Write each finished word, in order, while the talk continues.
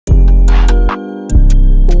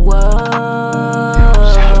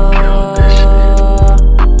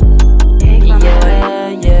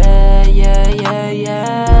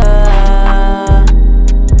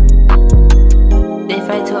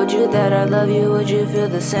you, would you feel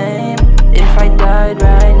the same? If I died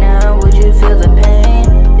right now, would you feel the pain?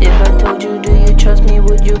 If I told you, do you trust me,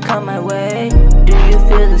 would you come my way? Do you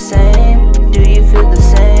feel the same? Do you feel the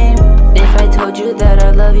same? If I told you that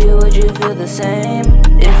I love you, would you feel the same?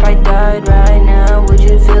 If I died right now, would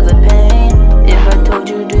you feel the pain? If I told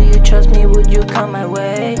you, do you trust me, would you come my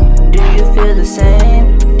way? Do you feel the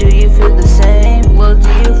same? Do you feel the same? Well, do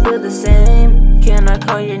you feel the same? Can I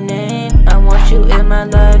call your name? I want you in my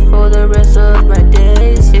life for the rest of my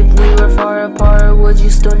days. If we were far apart, would you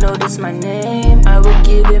still notice my name? I would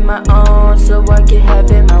give it my all so I could have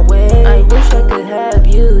it my way. I wish I could have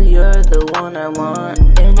you, you're the one I want.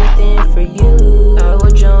 Anything for you, I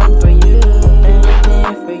would jump for you.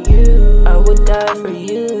 Anything for you, I would die for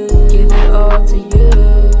you. Give it all to you,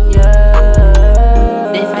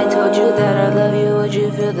 yeah. If I told you that I love you, would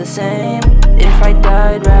you feel the same? If I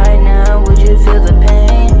died right now, would you feel the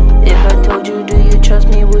pain? If I told you, do you trust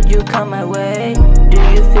me, would you come my way? Do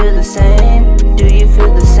you feel the same? Do you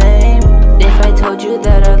feel the same? If I told you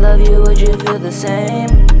that I love you, would you feel the same?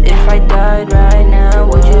 If I died right now,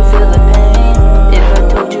 would you feel the pain? If I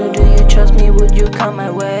told you, do you trust me, would you come my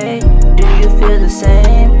way? Do you feel the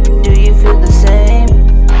same? Do you feel the same?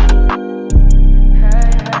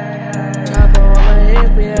 Top on my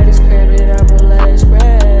hip, we had this crib, I'm a leg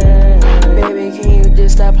spread. Baby, can you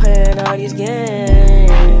just stop playing all these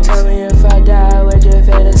games? Tell me if I die, would you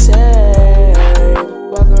feel the same?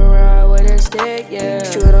 Walk around with a stick, yeah.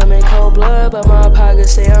 Shoot them in cold blood, but my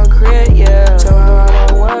pockets say I'm crit, yeah. Tell my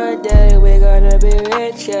mama one day we gonna be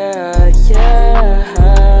rich, yeah,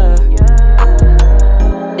 yeah.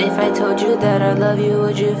 If I told you that I love you,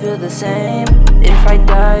 would you feel the same? If I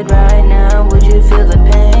died right now, would you feel the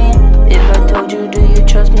pain? If I told you, do you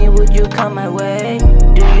trust me, would you come my way?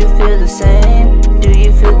 Do you feel the same? Do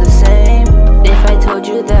you feel the same? If I told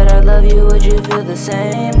you that I love you, would you feel the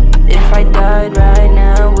same? If I died right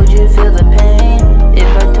now, would you feel the pain?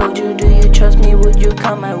 If I told you, do you trust me, would you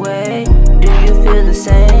come my way?